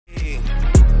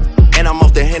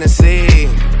Hennessy.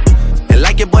 And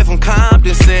like your boy from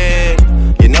Compton said,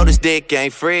 you know this dick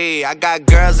ain't free. I got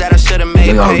girls that I should've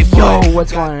made pay for. Yo,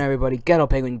 what's going on, everybody? Ghetto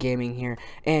Penguin Gaming here,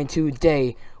 and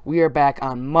today we are back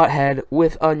on Mutthead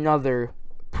with another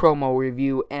promo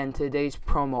review, and today's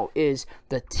promo is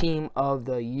the Team of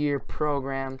the Year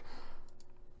program.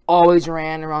 Always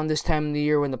ran around this time of the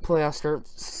year when the playoffs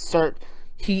start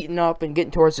heating up and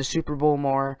getting towards the Super Bowl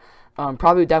more.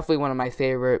 Probably definitely one of my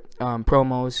favorite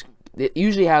promos. They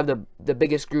usually have the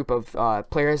biggest group of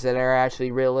players that are actually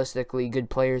realistically good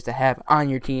players to have on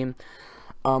your team.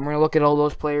 We're going to look at all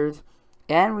those players.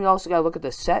 And we also got to look at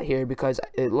the set here, because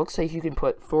it looks like you can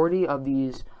put 40 of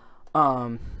these.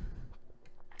 What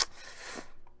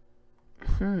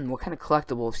kind of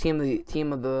collectibles? Team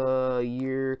of the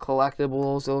Year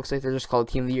collectibles. It looks like they're just called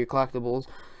Team of the Year collectibles.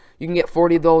 You can get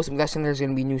 40 of those. I'm guessing there's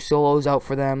going to be new solos out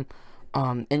for them.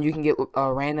 And you can get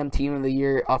a random Team of the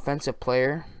Year offensive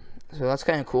player. So that's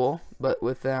kind of cool. But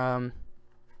without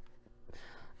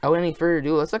any further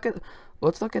ado, let's look at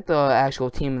the actual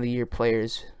Team of the Year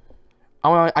players.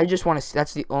 I just want to.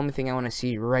 That's the only thing I want to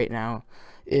see right now,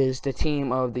 is the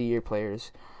Team of the Year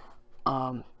players.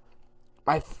 I've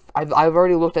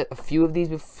already looked at a few of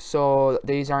these, so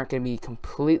these aren't going to be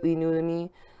completely new to me.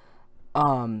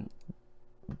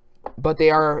 But they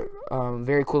are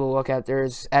very cool to look at.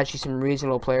 There's actually some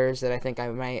reasonable players that I think I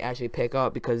might actually pick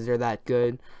up because they're that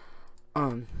good.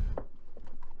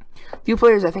 Few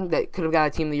players I think that could have got a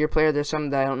Team of the Year player. There's some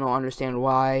that I don't understand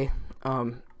why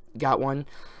got one.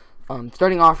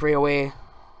 Starting off right away,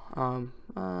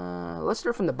 let's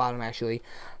start from the bottom. Actually,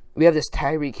 we have this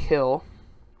Tyreek Hill.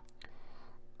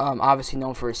 Obviously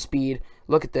known for his speed.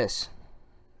 Look at this.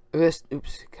 Look at this.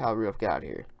 Oops, Kyle Rudolph, get out of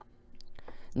here.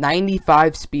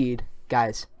 95 speed,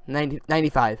 guys.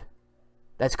 95.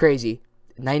 That's crazy.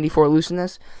 94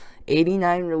 looseness.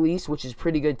 89 release, which is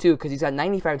pretty good too, because he's got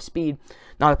 95 speed.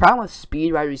 Now, the problem with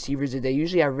speed wide receivers is they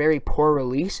usually have very poor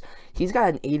release. He's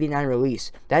got an 89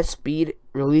 release. That speed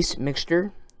release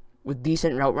mixture with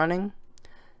decent route running,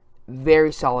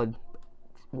 very solid.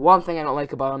 One thing I don't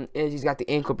like about him is he's got the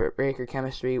ankle breaker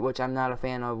chemistry, which I'm not a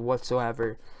fan of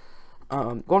whatsoever.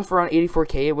 Going for around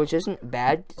 84K, which isn't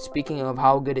bad, speaking of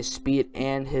how good his speed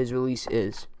and his release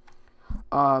is.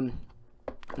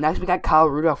 Next, we got Kyle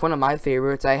Rudolph, one of my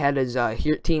favorites. I had his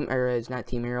team, or his not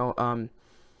team hero.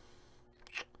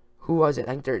 Who was it?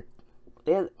 I think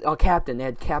they had captain. They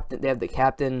have the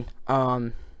captain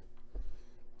kind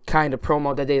of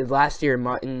promo that they did last year.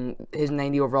 And his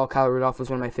 90 overall Kyle Rudolph was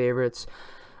one of my favorites.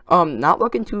 Not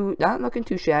looking too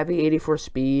shabby. 84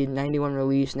 speed, 91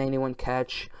 release, 91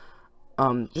 catch.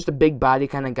 Just a big body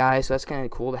kind of guy, so that's kind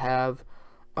of cool to have.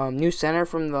 New center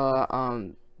from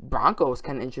the Broncos,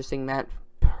 kind of interesting. Matt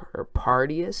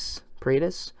Paradis.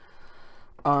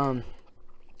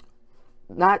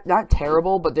 Not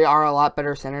terrible, but there are a lot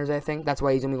better centers, I think. That's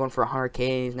why he's gonna be going for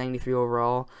 100K. He's 93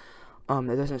 overall.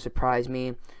 That doesn't surprise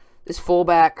me. This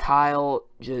fullback, Kyle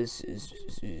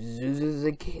Zoik.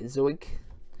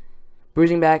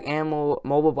 Bruising back and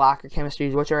mobile blocker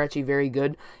chemistries, which are actually very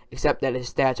good, except that his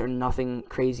stats are nothing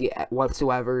crazy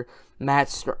whatsoever.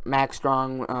 Max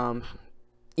Strong,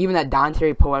 even that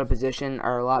Dontari Poe out of position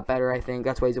are a lot better, I think.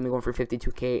 That's why he's going to be going for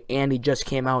 52K, and he just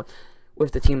came out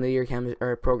with the Team of the Year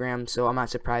program, so I'm not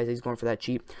surprised he's going for that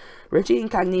cheap. Richie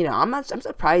Incognito, I'm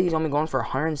surprised he's only going for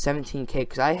 117K,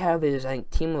 because I have his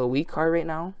Team of the Week card right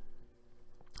now.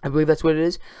 I believe that's what it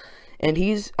is. And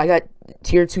I got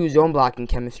tier 2 zone blocking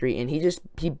chemistry, and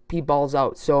he balls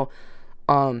out. So,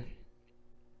 kind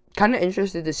of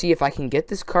interested to see if I can get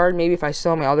this card. Maybe if I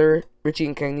sell my other Richie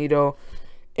Incognito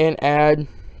and add,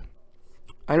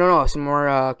 I don't know, some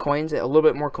more coins, a little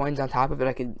bit more coins on top of it,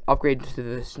 I could upgrade to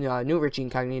this new Richie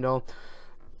Incognito.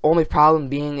 Only problem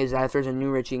being is that if there's a new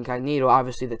Richie Incognito,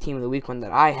 obviously the Team of the Week one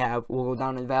that I have will go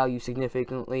down in value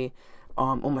significantly.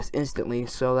 Almost instantly,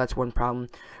 so that's one problem.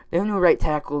 They have a new right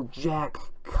tackle, Jack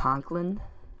Conklin.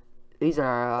 These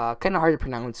are kind of hard to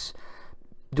pronounce.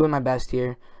 Doing my best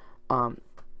here.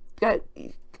 Got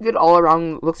good all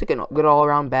around. Looks like a good all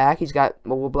around back. He's got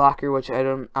mobile blocker, which I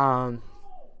don't know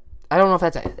if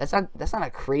that's not a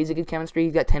crazy good chemistry.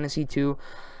 He's got Tennessee too.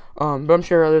 But I'm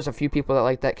sure there's a few people that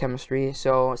like that chemistry,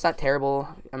 so it's not terrible.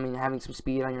 I mean, having some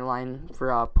speed on your line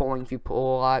for pulling if you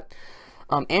pull a lot.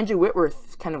 Andrew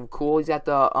Whitworth, kind of cool. He's got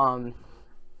the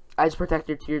Edge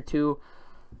Protector tier 2.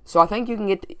 So I think you can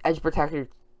get the Edge Protector,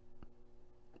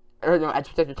 or no, Edge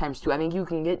Protector times 2. I think you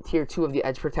can get tier 2 of the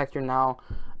Edge Protector now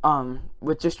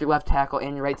with just your left tackle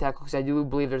and your right tackle, because I do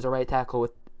believe there's a right tackle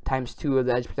with times 2 of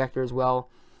the Edge Protector as well.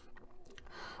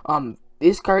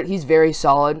 this card, he's very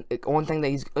solid. One thing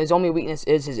that his only weakness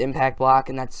is his impact block,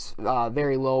 and that's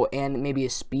very low, and maybe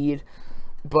his speed.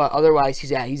 But otherwise,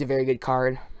 he's a very good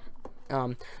card.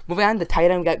 Moving on to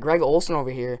tight end, we got Greg Olson over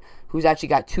here, who's actually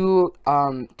got two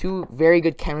very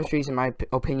good chemistries in my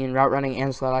opinion: route running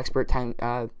and slot expert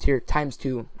times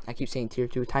 2. I keep saying tier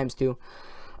 2 times 2.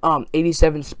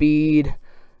 87 speed,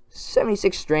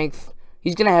 76 strength.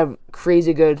 He's gonna have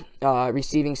crazy good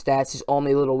receiving stats. His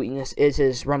only little weakness is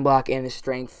his run block and his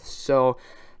strength. So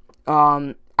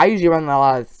I usually run a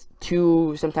lot of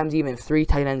 2, sometimes even 3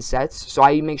 tight end sets. So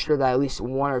I make sure that at least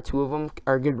 1 or 2 of them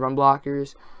are good run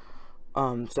blockers.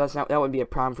 So that would be a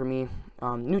problem for me.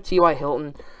 New T.Y.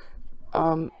 Hilton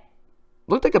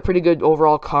looked like a pretty good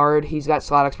overall card. He's got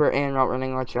slot expert and route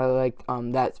running, which I like.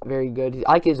 That's very good.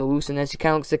 I like his elusiveness. He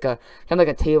kind of looks like a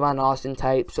Tavon Austin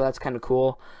type, so that's kind of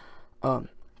cool.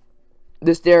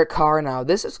 This Derek Carr now.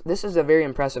 This is a very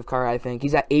impressive car. I think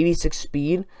he's at 86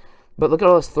 speed, but look at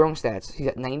all his throwing stats. He's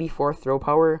got 94 throw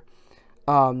power,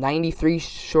 93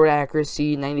 short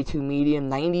accuracy, 92 medium,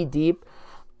 90 deep.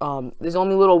 His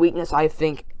only little weakness I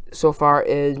think so far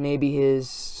is maybe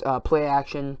his play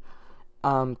action,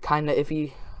 kind of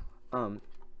iffy.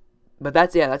 But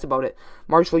that's about it.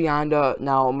 Marshall Yanda.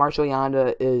 Now Marshall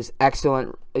Yanda is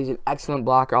excellent. He's an excellent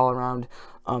blocker all around.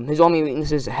 His only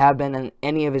weaknesses have been in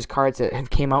any of his cards that have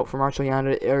came out for Marshall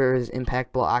Yanda or his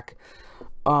impact block.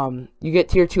 You get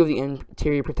tier 2 of the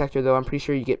interior protector though. I'm pretty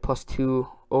sure you get +2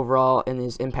 overall in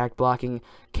his impact blocking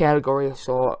category.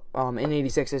 So in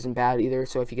 86 isn't bad either.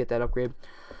 So if you get that upgrade.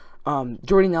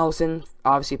 Jordy Nelson,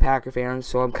 obviously Packer fans,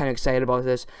 so I'm kind of excited about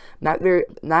this.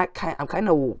 I'm kind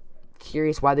of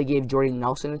curious why they gave Jordy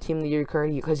Nelson a Team of the Year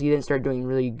card, because he didn't start doing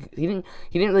really. He didn't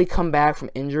really come back from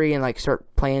injury and like start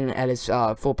playing at his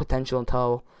full potential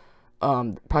until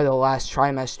probably the last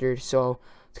trimester. So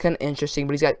it's kind of interesting.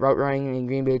 But he's got route running in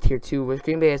Green Bay tier 2, which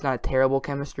Green Bay is not a terrible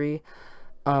chemistry.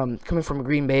 Coming from a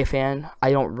Green Bay fan,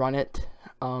 I don't run it.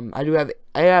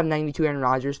 I have 92 Aaron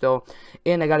Rodgers though,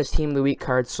 and I got his Team of the Week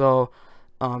card. So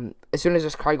as soon as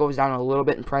this card goes down a little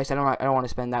bit in price, I don't want to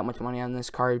spend that much money on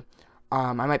this card.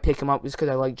 I might pick him up just because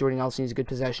I like Jordy Nelson. He's a good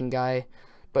possession guy.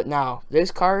 But now this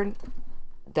card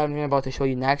that I'm about to show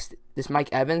you next, this Mike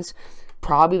Evans,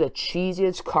 probably the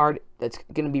cheesiest card that's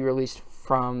gonna be released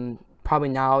from probably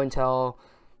now until,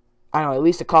 I don't know, at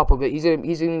least a couple. But he's gonna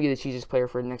be the cheesiest player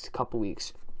for the next couple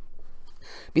weeks.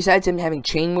 Besides him having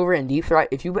chain mover and deep threat,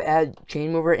 if you add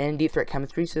chain mover and deep threat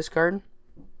chemistry to this card,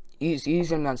 he's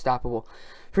gonna be unstoppable.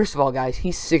 First of all, guys,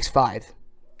 he's 6'5".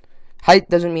 Height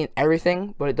doesn't mean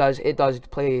everything, but it does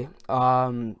play.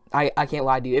 I can't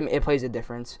lie to you, it plays a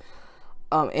difference.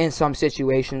 In some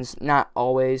situations, not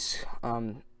always.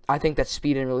 I think that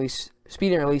speed and release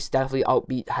definitely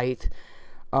outbeat height.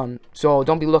 So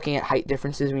don't be looking at height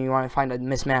differences when you want to find a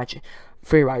mismatch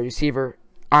for your wide receiver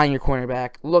on your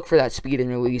cornerback. Look for that speed and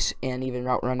release and even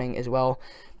route running as well.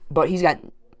 But he's got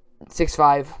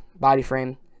 6'5" body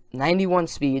frame, 91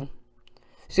 speed.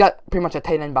 He's got pretty much a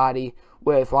tight end body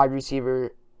with wide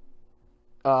receiver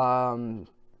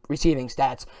receiving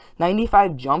stats.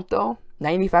 95 jump though,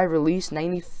 95 release,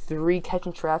 93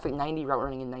 catching traffic, 90 route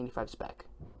running, and 95 spec.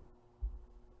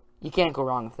 You can't go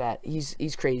wrong with that.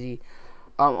 He's crazy.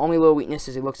 Only little weakness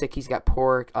is it looks like he's got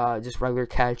poor just regular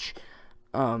catch.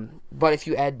 But if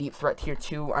you add deep threat tier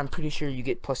 2, I'm pretty sure you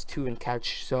get +2 in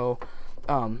catch. So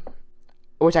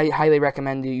which I highly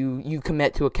recommend you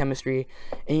commit to a chemistry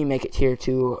and you make it tier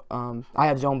 2. I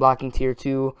have zone blocking tier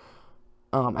 2.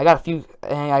 I got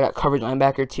coverage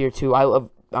linebacker tier 2. I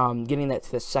love getting that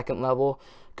to the second level,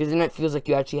 because then it feels like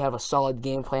you actually have a solid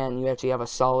game plan and you actually have a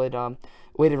solid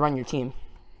way to run your team.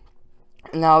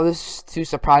 Now, this is to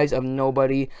surprise of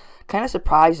nobody. Kind of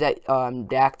surprised that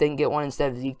Dak didn't get one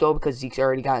instead of Zeke though, because Zeke's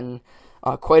already gotten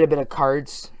quite a bit of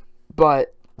cards.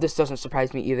 But this doesn't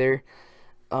surprise me either.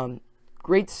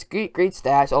 Great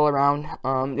stats all around.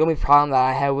 The only problem that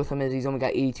I have with him is he's only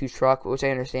got 82 truck, which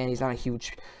I understand. He's not a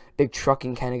big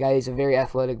trucking kind of guy. He's a very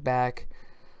athletic back.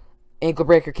 Ankle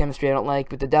breaker chemistry I don't like,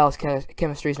 but the Dallas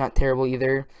chemistry is not terrible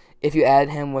either. If you add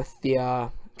him with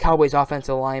the Cowboys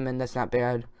offensive lineman, that's not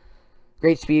bad.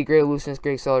 Great speed, great looseness,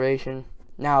 great acceleration.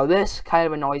 Now this kind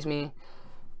of annoys me.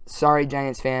 Sorry,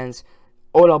 Giants fans.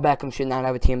 Odell Beckham should not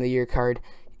have a Team of the Year card.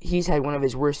 He's had one of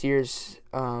his worst years.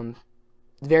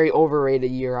 Very overrated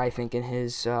year, I think, in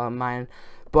his mind.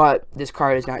 But this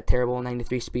card is not terrible.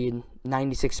 93 speed,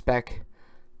 96 spec.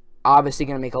 Obviously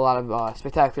going to make a lot of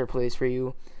spectacular plays for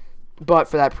you. But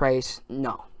for that price,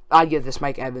 no. I'd give this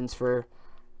Mike Evans for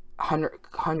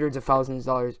hundreds of thousands of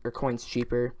dollars or coins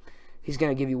cheaper. He's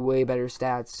going to give you way better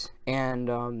stats.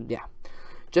 And, yeah.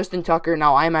 Justin Tucker.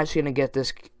 Now, I'm actually going to get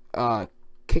this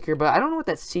kicker, but I don't know what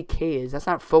that CK is. That's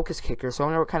not focus kicker, so I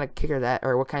don't know what kind of kicker that,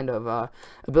 or what kind of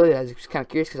ability that is. I'm just kind of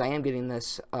curious because I am getting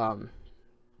this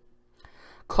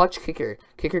clutch kicker.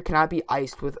 Kicker cannot be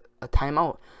iced with a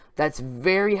timeout. That's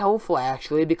very helpful,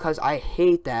 actually, because I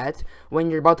hate that when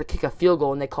you're about to kick a field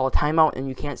goal and they call a timeout and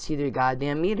you can't see the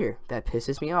goddamn meter. That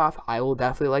pisses me off. I will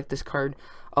definitely like this card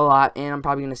a lot, and I'm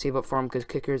probably going to save up for him because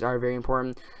kickers are very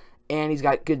important. And he's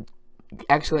got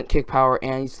excellent kick power,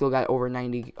 and he's still got over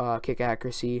 90 kick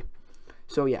accuracy.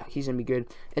 So, yeah, he's going to be good.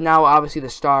 And now, obviously, the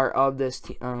star of this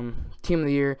team of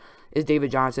the year is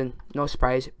David Johnson. No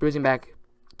surprise. Bruising back,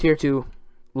 tier 2.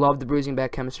 Love the bruising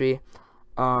back chemistry.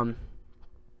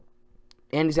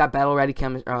 And he's got battle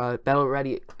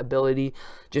ready ability,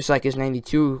 just like his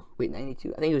 92. Wait,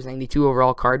 92? I think it was 92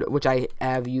 overall card, which I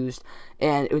have used,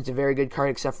 and it was a very good card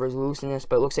except for his looseness.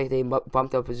 But it looks like they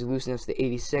bumped up his looseness to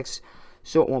 86,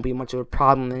 so it won't be much of a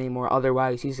problem anymore.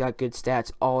 Otherwise, he's got good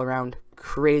stats all around.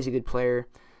 Crazy good player.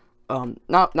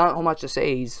 Not how much to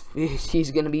say.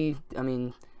 He's gonna be. I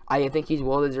mean, I think he's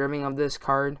well deserving of this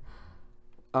card.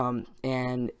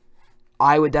 And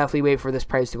I would definitely wait for this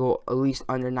price to go at least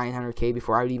under 900k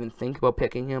before I would even think about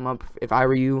picking him up if I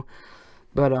were you.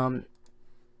 But,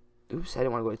 oops, I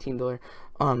didn't want to go to Team Builder.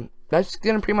 That's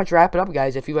going to pretty much wrap it up,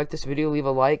 guys. If you like this video, leave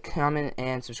a like, comment,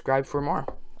 and subscribe for more.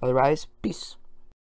 Otherwise, peace.